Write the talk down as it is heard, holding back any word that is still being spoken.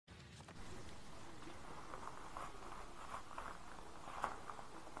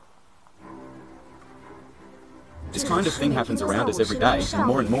This kind of thing happens around us every day,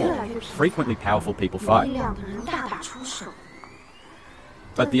 and more. Frequently powerful people fight.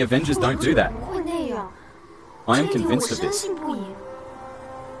 But the Avengers don't do that. I am convinced of this.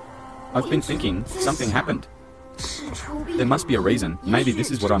 I've been thinking, something happened. There must be a reason. Maybe this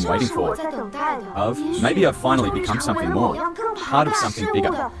is what I'm waiting for. Maybe I've finally become something more. Part of something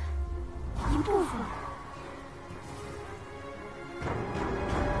bigger.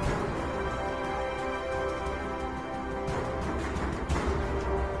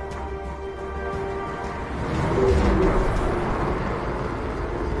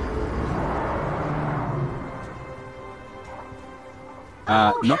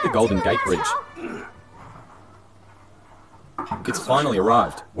 Not the Golden Gate Bridge. It's finally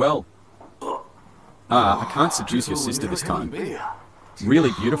arrived. Well, I can't seduce your sister this time.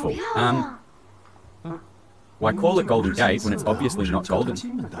 Really beautiful. Why call it Golden Gate when it's obviously not golden?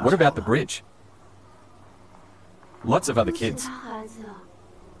 What about the bridge? Lots of other kids.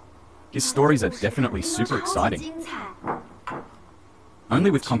 His stories are definitely super exciting. Only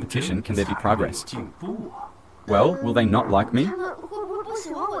with competition can there be progress. Well, will they not like me?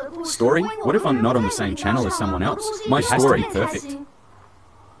 Story? What if I'm not on the same channel as someone else? My story perfect.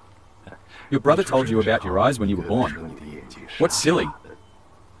 Your brother told you about your eyes when you were born. What's silly?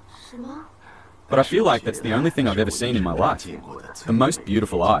 But I feel like that's the only thing I've ever seen in my life. The most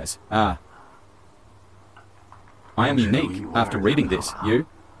beautiful eyes. I am unique. After reading this,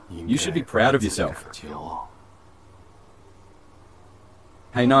 you should be proud of yourself.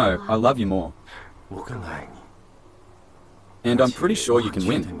 Hey no, I love you more. And I'm pretty sure you can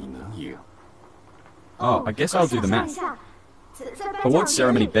win. Oh, I guess I'll do the math. Award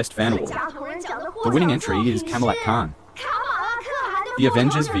ceremony best fan award. The winning entry is Camelot Khan. The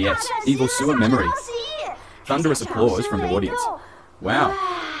Avengers vs. Evil Sewer Memory. Thunderous applause from the audience. Wow.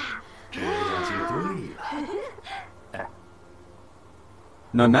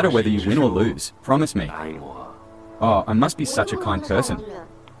 No matter whether you win or lose, promise me. Oh, I must be such a kind person.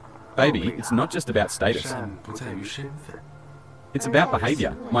 Baby, it's not just about status. It's about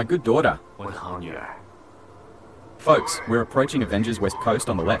behavior, my good daughter. Folks, we're approaching Avengers West Coast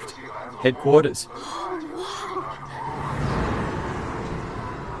on the left. Headquarters.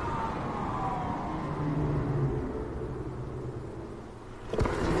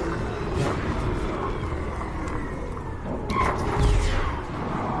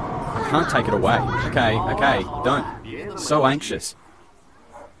 I can't take it away. Okay, don't. So anxious.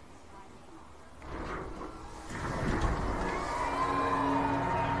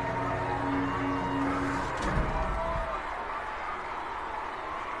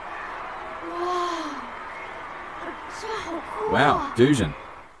 Wow, Dujan.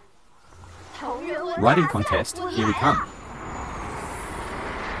 Writing contest, here we come.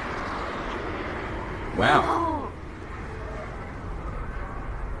 Wow.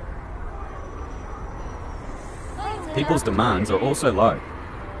 People's demands are also low.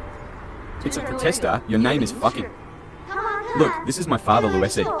 It's a protester, your name is fucking. Look, this is my father,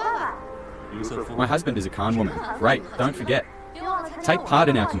 Luesi. My husband is a Khan woman. Great, don't forget. Take part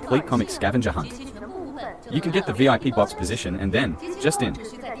in our complete comic scavenger hunt. You can get the VIP box position and then, just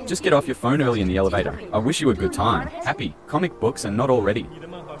get off your phone early in the elevator. I wish you a good time. Happy. Comic books are not all ready.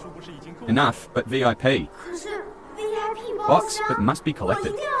 Enough, but VIP. Box, but must be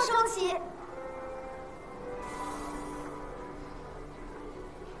collected.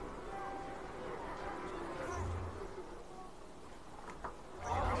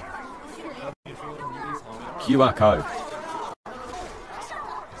 QR code.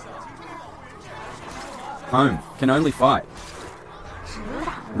 Home, can only fight.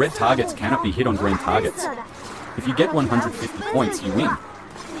 Red targets cannot be hit on green targets. If you get 150 points, you win.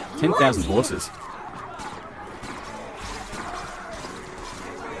 10,000 horses.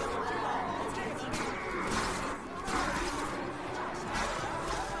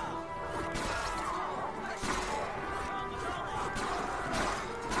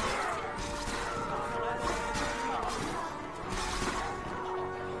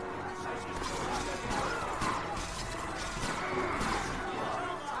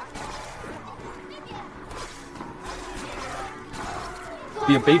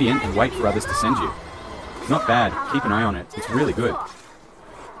 Be obedient and wait for others to send you. Not bad, keep an eye on it, it's really good.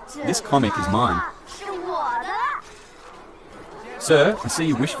 This comic is mine. Sir, I see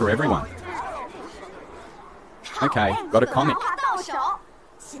you wish for everyone. Okay, got a comic.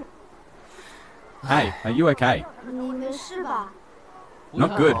 Hey, are you okay?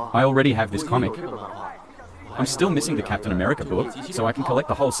 Not good, I already have this comic. I'm still missing the Captain America book, so I can collect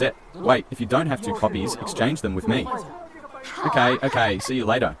the whole set. Wait, if you don't have 2 copies, exchange them with me. Okay, see you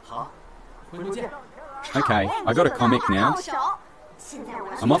later. Okay, I got a comic now.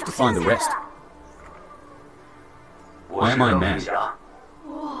 I'm off to find the rest. I am Iron Man.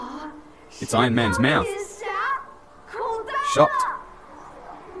 It's Iron Man's mouth. Shocked.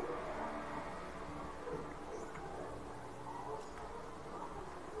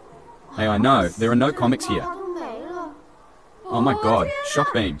 Hey, I know, there are no comics here. Oh my god,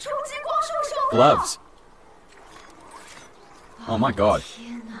 shock beam. Gloves. Oh my god.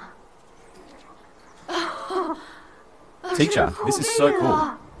 Teacher, this is so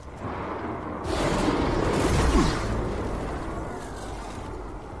cool.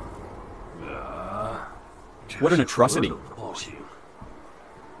 What an atrocity.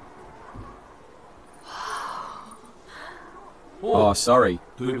 Oh, sorry.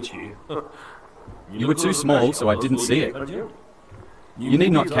 You were too small, so I didn't see it. You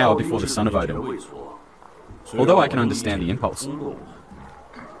need not cower before the son of Odin. Although I can understand the impulse.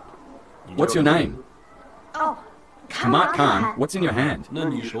 What's your name? Kamat Khan, what's in your hand?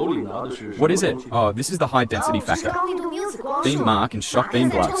 What is it? Oh, this is the high density factor. Beam mark and shock beam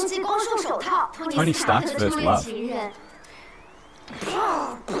gloves. Tony Stark's first love.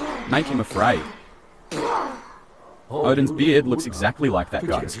 Make him afraid. Odin's beard looks exactly like that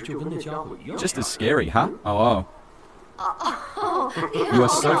guy's. Just as scary, huh? Oh. You are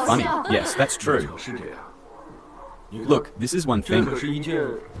so funny. Yes, that's true. Look, this is one thing.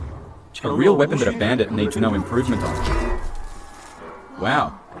 A real weapon that a bandit needs no improvement on.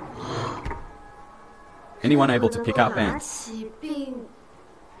 Wow. Anyone able to pick up and...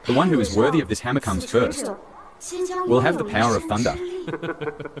 The one who is worthy of this hammer comes first. Will have the power of thunder.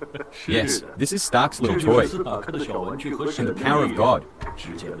 Yes, this is Stark's little toy. And the power of God.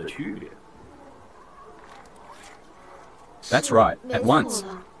 That's right, at once.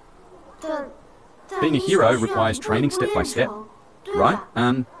 Being a hero requires training step by step. Right?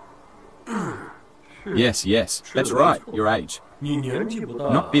 Yes, that's right, your age.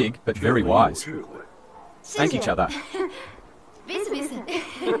 Not big, but very wise. Thank each other.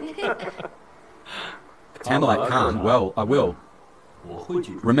 Tamerlane Khan, well, I will.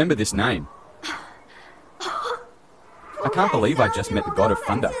 Remember this name. I can't believe I just met the god of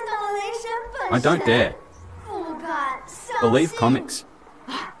thunder. I don't dare. Believe comics.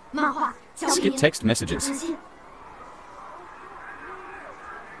 Skip text messages.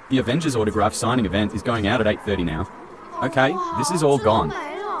 The Avengers autograph signing event is going out at 8:30 now. Okay, this is all gone.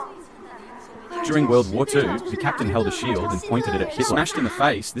 During World War II, the captain held a shield and pointed it at Hitler. Smashed in the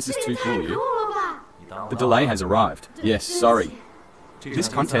face, this is too cool, you. The delay has arrived. Yes, sorry. This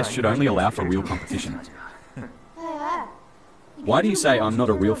contest should only allow for real competition. Why do you say I'm not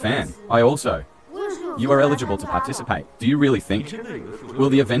a real fan? I also. You are eligible to participate. Do you really think? Will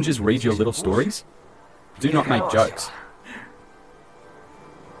the Avengers read your little stories? Do not make jokes.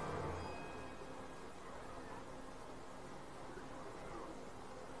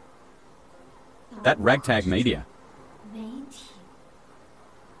 That ragtag media.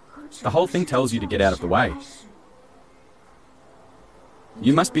 The whole thing tells you to get out of the way.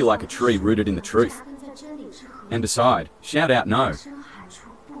 You must be like a tree rooted in the truth. And decide, shout out no.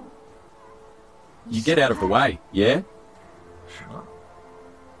 You get out of the way, yeah?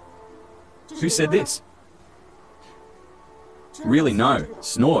 Who said this? Really no,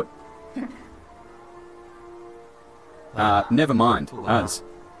 snort. Never mind, us.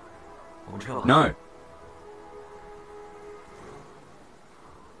 No.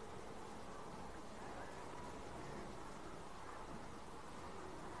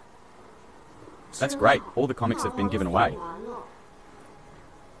 That's great. All the comics have been given away.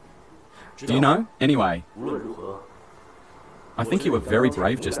 Do you know? Anyway, I think you were very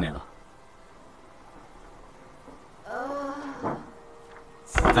brave just now.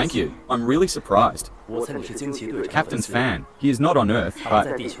 Thank you. I'm really surprised. Captain's fan. He is not on Earth,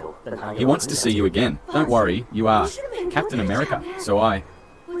 but he wants to see you again. Don't worry, you are Captain America, so I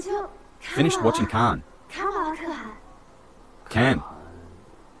finished watching Khan. Can.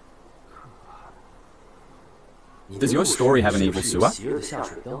 Does your story have an evil sewer?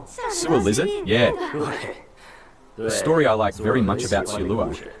 Sewer lizard? Yeah. The story I like very much about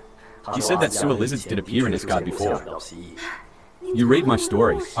Siluo. You said that sewer lizards did appear in Asgard before. You read my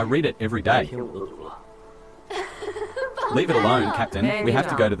story. I read it every day. Leave it alone, Captain. We have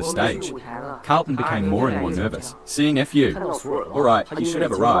to go to the stage. Carlton became more and more nervous. Seeing FU. Alright, he should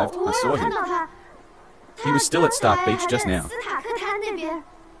have arrived. I saw him. He was still at Stark Beach just now.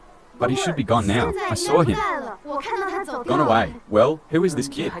 But he should be gone now. I saw him. Gone away. Well, who is this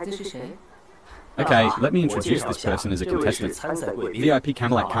kid? Okay, let me introduce this person as a contestant. VIP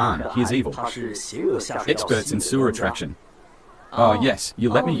Camelot Khan. He is evil. Experts in sewer attraction. Oh yes, you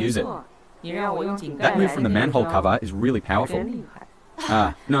let me use it. That move from the manhole cover is really powerful.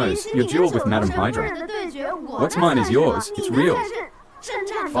 Ah, nose, your duel with Madam Hydra. What's mine is yours, it's real.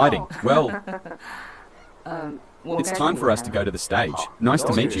 Fighting, well... It's time for us to go to the stage. Nice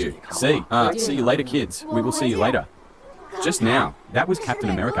to meet you. See you later, kids. We will see you later. Just now, that was Captain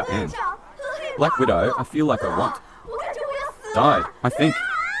America and... Black Widow, I feel like I want... Die, I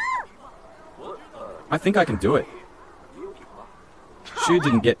think I can do it. Shu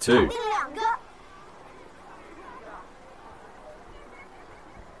didn't get two.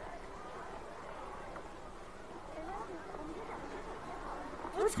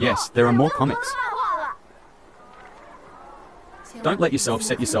 Yes, there are more comics. Don't let yourself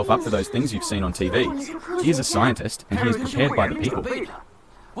set yourself up for those things you've seen on TV. He is a scientist, and he is prepared by the people.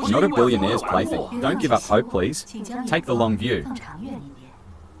 Not a billionaire's plaything. Don't give up hope, please. Take the long view.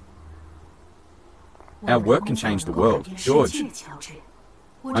 Our work can change the world. George.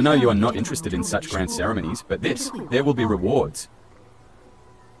 I know you are not interested in such grand ceremonies, but there will be rewards.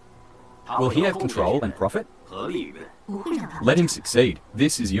 Will he have control and profit? Let him succeed.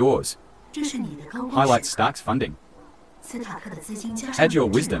 This is yours. Highlight Stark's funding. Add your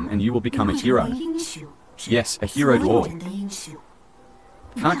wisdom and you will become a hero. Yes, a hero to all.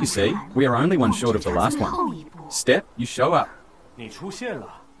 Can't you see? We are only one short of the last one. Step, you show up.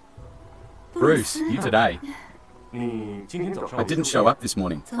 Bruce, you today. I didn't show up this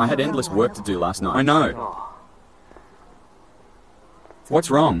morning. I had endless work to do last night. I know. What's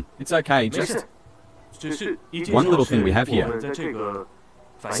wrong? It's okay, just... One little thing we have here.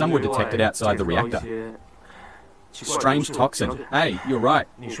 Some were detected outside the reactor. Strange toxin. Hey, you're right.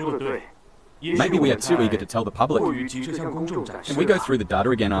 Maybe we are too eager to tell the public. Can we go through the data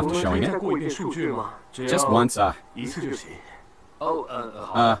again after showing it? Just once, okay,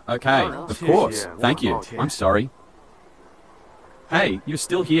 of course. Thank you. I'm sorry. Hey, you're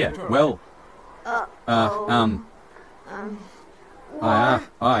still here. Well, I'm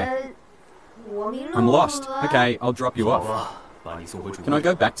lost. Okay, I'll drop you off. Can I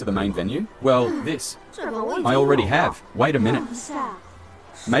go back to the main venue? Well, this. I already have. Wait a minute.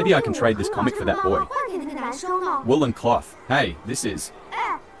 Maybe I can trade this comic for that boy. Wool and cloth. Hey, this is...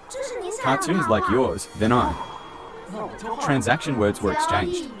 Cartoons like yours, then I. Transaction words were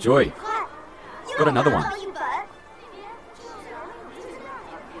exchanged. Joy. Got another one.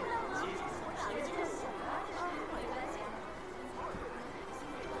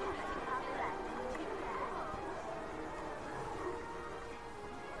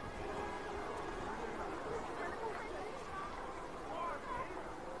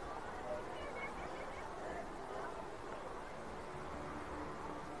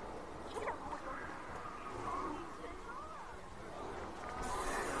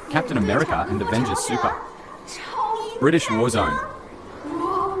 Captain America and Avengers Super. British Warzone.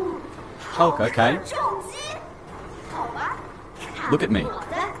 Hulk, okay. Look at me.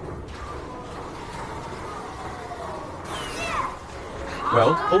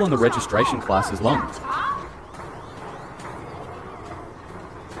 Well, pull on the registration class as long.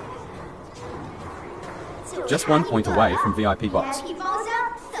 Just 1 point away from VIP box.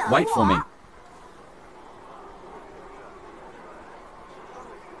 Wait for me.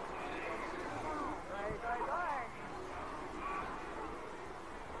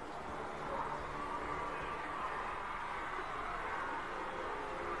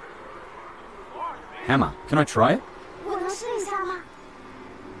 Hammer, can I try it?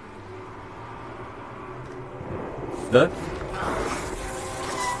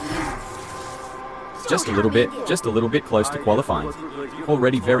 Just a little bit close to qualifying.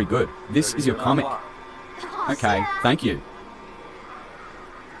 Already very good. This is your comic. Okay, thank you.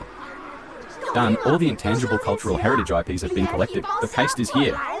 Done, all the intangible cultural heritage IPs have been collected. The paste is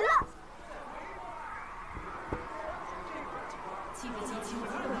here.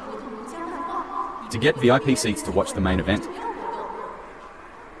 To get VIP seats to watch the main event.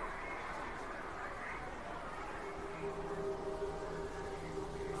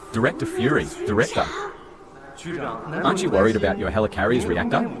 Director Fury, Director. Aren't you worried about your helicarrier's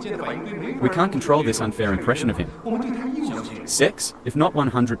reactor? We can't control this unfair impression of him. Sex, if not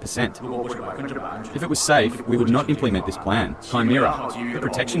 100%. If it was safe, we would not implement this plan. Chimera, the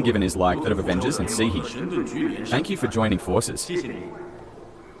protection given is like that of Avengers and Sihi. Thank you for joining forces.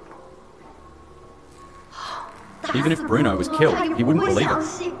 Even if Bruno was killed, he wouldn't believe it.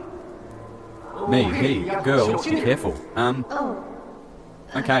 Me, girl, be careful.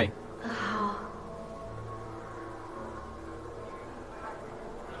 Okay.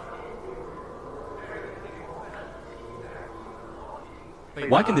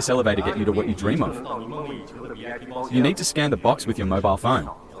 Why can this elevator get you to what you dream of? You need to scan the box with your mobile phone.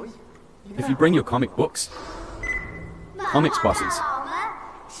 If you bring your comic books, comics bosses,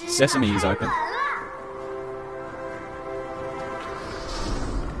 Sesame is open.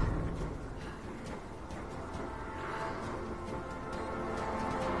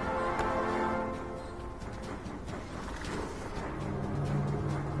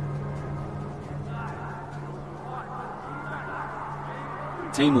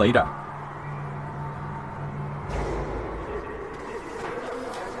 Team leader.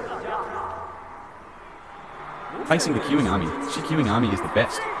 Facing the queuing army. She queuing army is the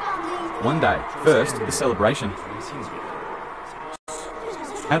best. One day. First, the celebration.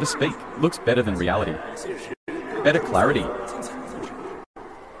 How to speak. Looks better than reality. Better clarity.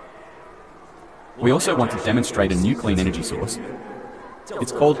 We also want to demonstrate a new clean energy source.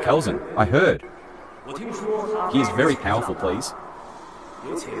 It's called Kelsen, I heard. He is very powerful, please.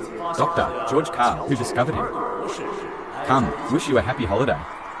 Dr. George Carr, who discovered him. Come, wish you a happy holiday.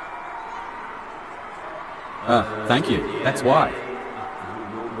 Thank you, that's why.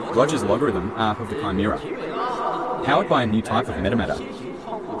 Roger's logarithm of the Chimera. Powered by a new type of metamatter.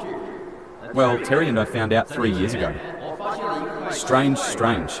 Well, Terry and I found out 3 years ago. Strange,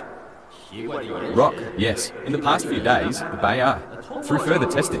 strange. Rock, yes. In the past few days, the Bay are. Through further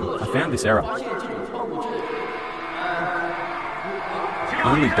testing, I found this error.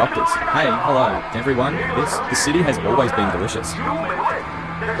 Only doctors. Hey, hello, everyone. The city has always been delicious.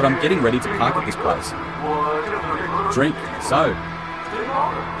 But I'm getting ready to park at this place. Drink, so.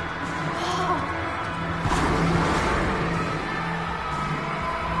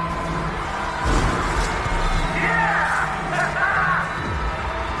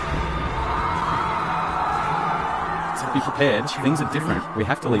 Be prepared, things are different. We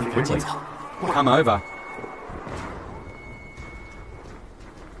have to leave quickly. Come over.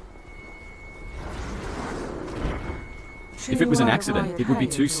 If it was an accident, it would be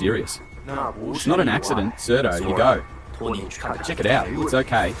too serious. It's not an accident, Serdo, you go. Check it out, it's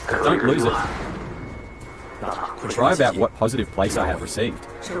okay. Don't lose it. Try about what positive place I have received.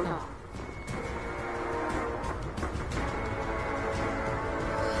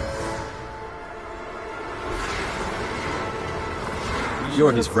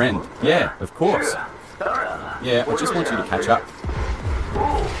 You're his friend. Yeah, of course. Yeah, I just want you to catch up.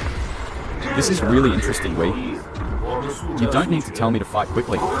 This is really interesting, Wee. You don't need to tell me to fight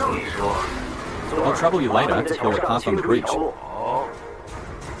quickly. I'll trouble you later to clear a path on the bridge.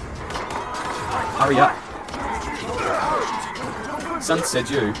 Hurry up. Sun said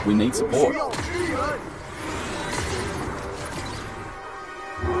we need support.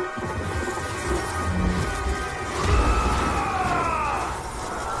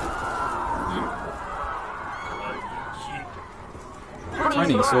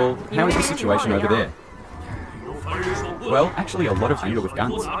 Tony, Saul, how is the situation over there? Well, actually a lot of anger with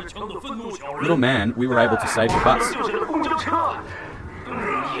guns. Little man, we were able to save the bus.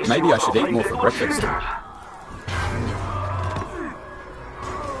 Maybe I should eat more for breakfast.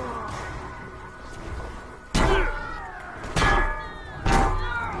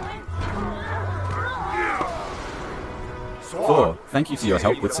 Four, thank you for your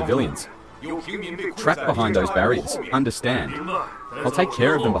help with civilians. Trapped behind those barriers. Understand. I'll take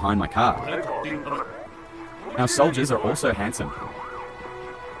care of them behind my car. Our soldiers are also handsome.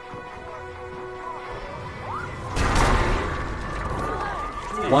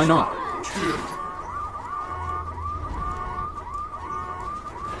 Why not?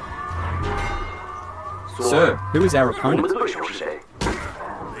 Sir, who is our opponent?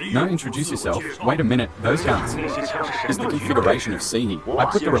 No, introduce yourself. Wait a minute, those guns. Is the configuration of Sihi. I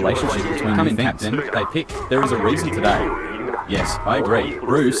put the relationship between them in Captain. They pick. There is a reason today. Yes, I agree.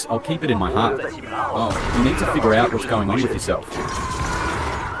 Bruce, I'll keep it in my heart. Oh, you need to figure out what's going on with yourself.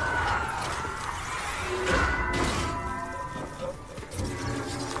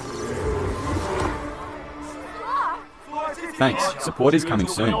 Thanks. Support is coming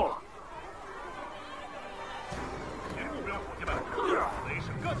soon.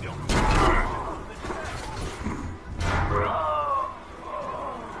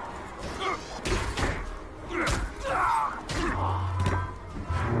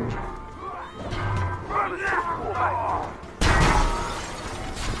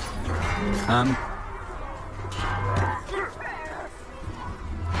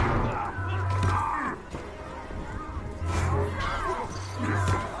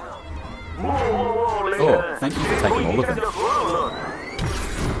 Oh, thank you for taking all of them.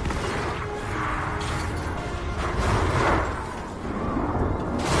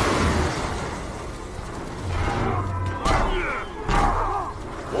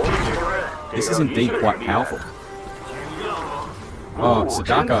 This is indeed quite powerful. Oh,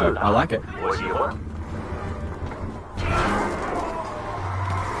 Sadako, I like it.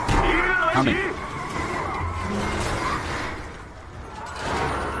 Coming.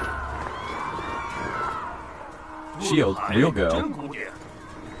 Shield, real girl.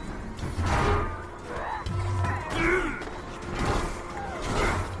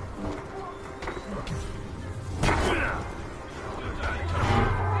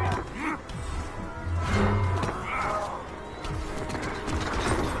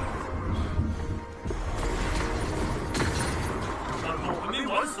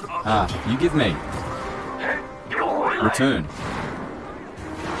 Ah, you give me. Return.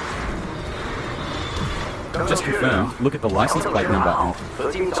 Just confirmed, look at the license plate number on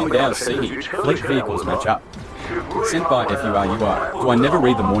Qingdao's Sihi. Fleet vehicles match up. Sent by FURUR. Do I never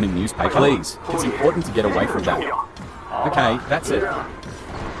read the morning newspaper? Please, it's important to get away from that. Okay, that's it.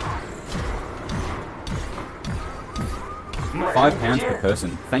 £5 per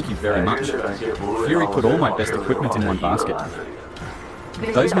person, thank you very much. Fury put all my best equipment in one basket.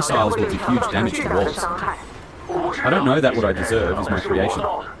 Those missiles will do huge damage to walls. I don't know that what I deserve is my creation.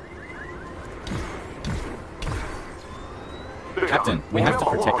 Captain, we have to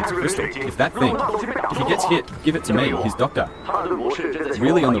protect its crystal. If that thing, if he gets hit, give it to me, his doctor. It's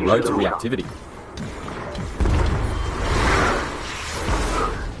really on the road to reactivity.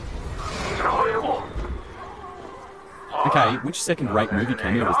 Okay, which second-rate movie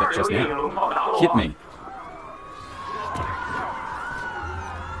cameo was that just now? Hit me.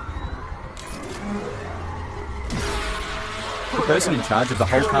 The person in charge of the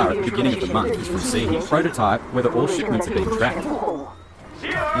whole car at the beginning of the month is from Sihi. Prototype whether all shipments are being tracked.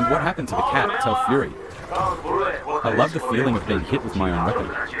 And what happened to the cat? Tell Fury. I love the feeling of being hit with my own weapon.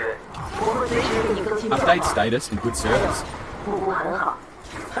 Update status and good service.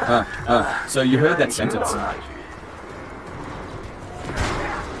 So you heard that sentence.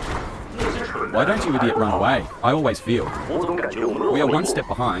 Why don't you idiot run away? I always feel. We are one step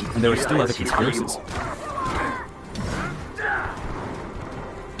behind and there are still other conspiracies.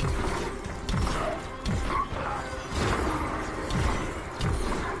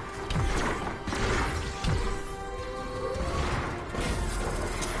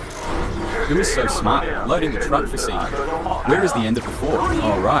 Who is so smart? Loading the truck for sea. Where is the end of the fort?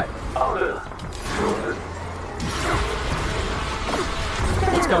 Oh, right.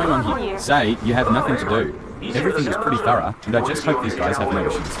 What's going on here? Say, you have nothing to do. Everything is pretty thorough, and I just hope these guys have no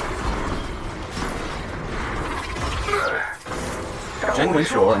issues. Zhang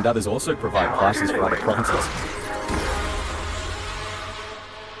Wenshaw and others also provide classes for other provinces.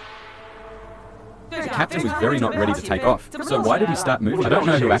 The captain was very not ready to take off, so why did he start moving? I don't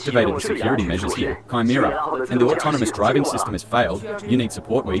know who activated the security measures here. Chimera. And the autonomous driving system has failed. You need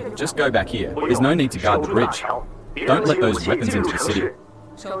support, we. Just go back here. There's no need to guard the bridge. Don't let those weapons into the city.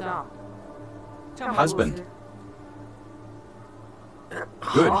 Husband.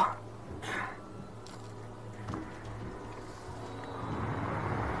 Good.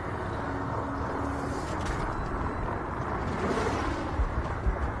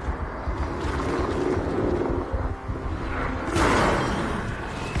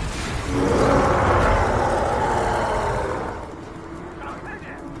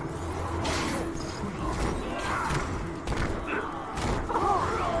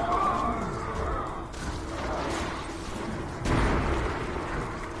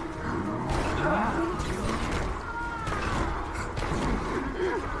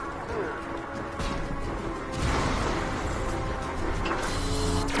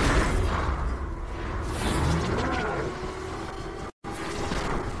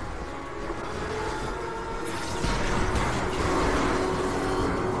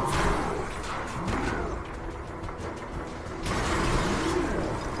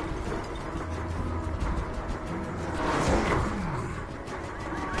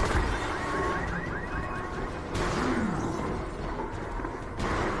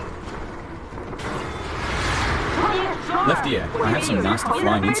 Left ear, I have some nasty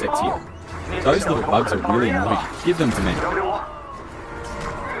flying insects here. Those little bugs are really annoying. Give them to me.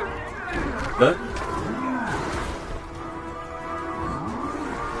 Good.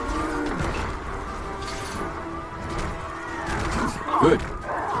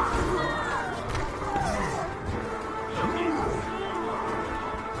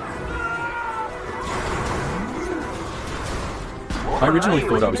 I originally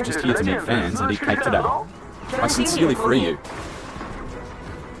thought I was just here to meet fans and eat cake today. I sincerely free you.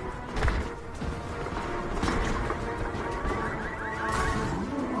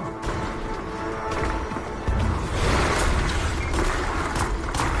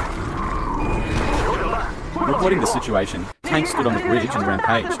 Reporting the situation, tanks stood on the bridge and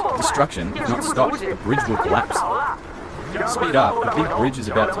rampaged. Destruction, if not stopped, the bridge will collapse. Speed up, the big bridge is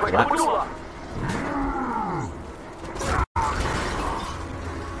about to collapse.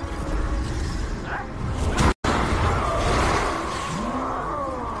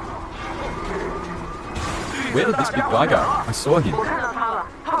 Where did this big guy go? I saw him.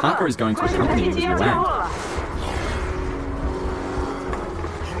 Parker is going to accompany you as we land.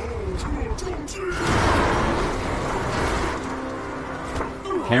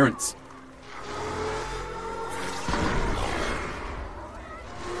 Parents.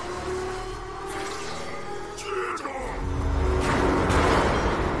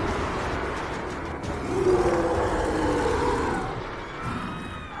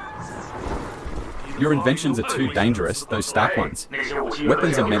 Your inventions are too dangerous, those Stark ones.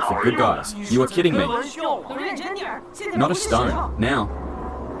 Weapons are meant for good guys. You are kidding me. Not a stone. Now.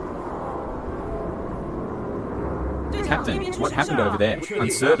 Captain, what happened over there?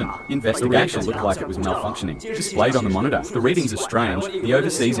 Uncertain. Investigation looked like it was malfunctioning. Displayed on the monitor. The readings are strange. The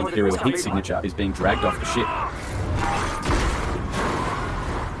overseas Imperial heat signature is being dragged off the ship.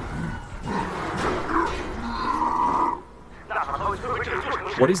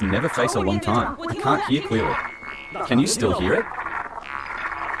 What is never face a long time? I can't hear clearly. Can you still hear it?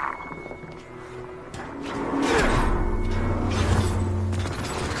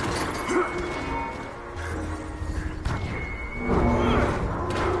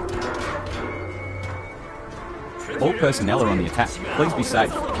 All personnel are on the attack. Please be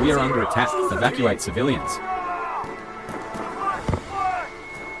safe. We are under attack. Evacuate civilians.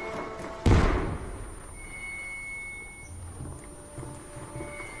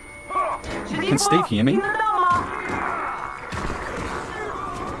 Can Steve hear me?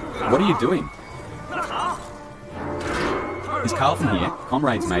 What are you doing? Is Carlton here?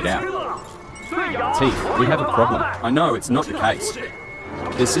 Comrades made out. Teeth, we have a problem. I know it's not the case.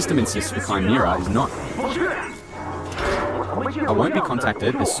 Their system insists the Chimera is not. I won't be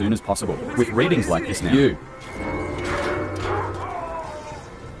contacted as soon as possible. With readings like this now. You.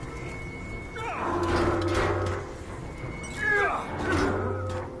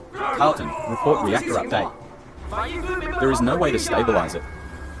 Carlton, report reactor update. There is no way to stabilize it.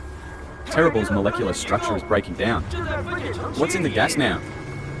 Terrible's molecular structure is breaking down. What's in the gas now?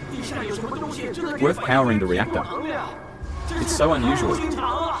 Worth powering the reactor. It's so unusual.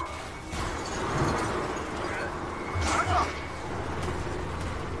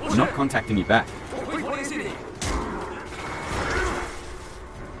 Not contacting you back.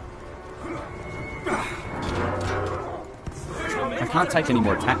 I can't take any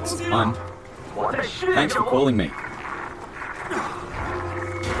more attacks. Thanks for calling me.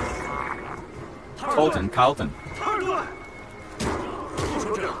 Carlton.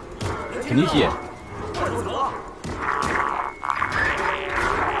 Can you hear?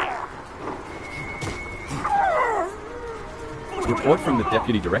 Report from the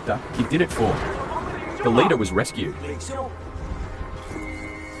deputy director. He did it for. The leader was rescued.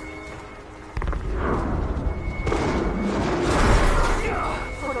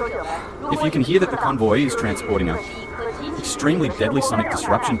 If you can hear that the convoy is transporting a extremely deadly sonic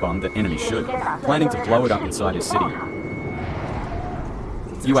disruption bomb that enemy should, planning to blow it up inside his city.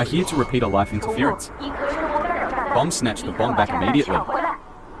 You are here to repeat a life interference. Bomb snatch the bomb back immediately.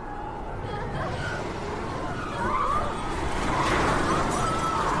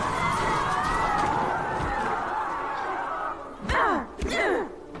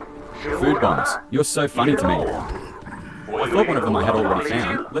 Food bombs. You're so funny to me. I thought one of them I had already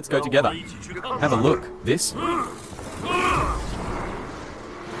found. Let's go together. Have a look. This?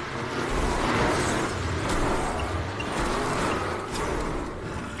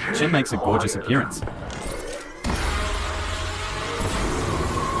 Chen makes a gorgeous appearance.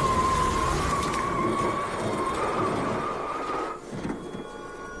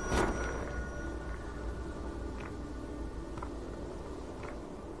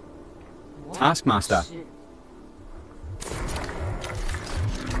 Taskmaster.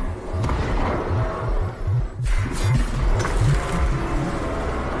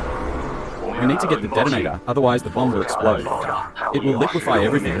 We need to get the detonator, otherwise the bomb will explode. It will liquefy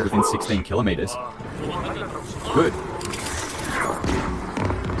everything within 16 kilometers. Good.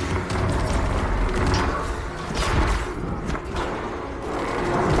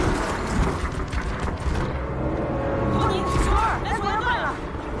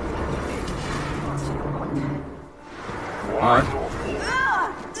 Alright.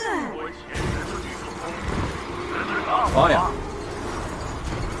 Fire.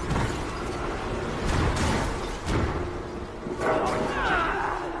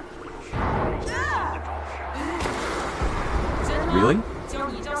 Really? 教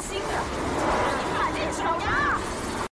你一招新的。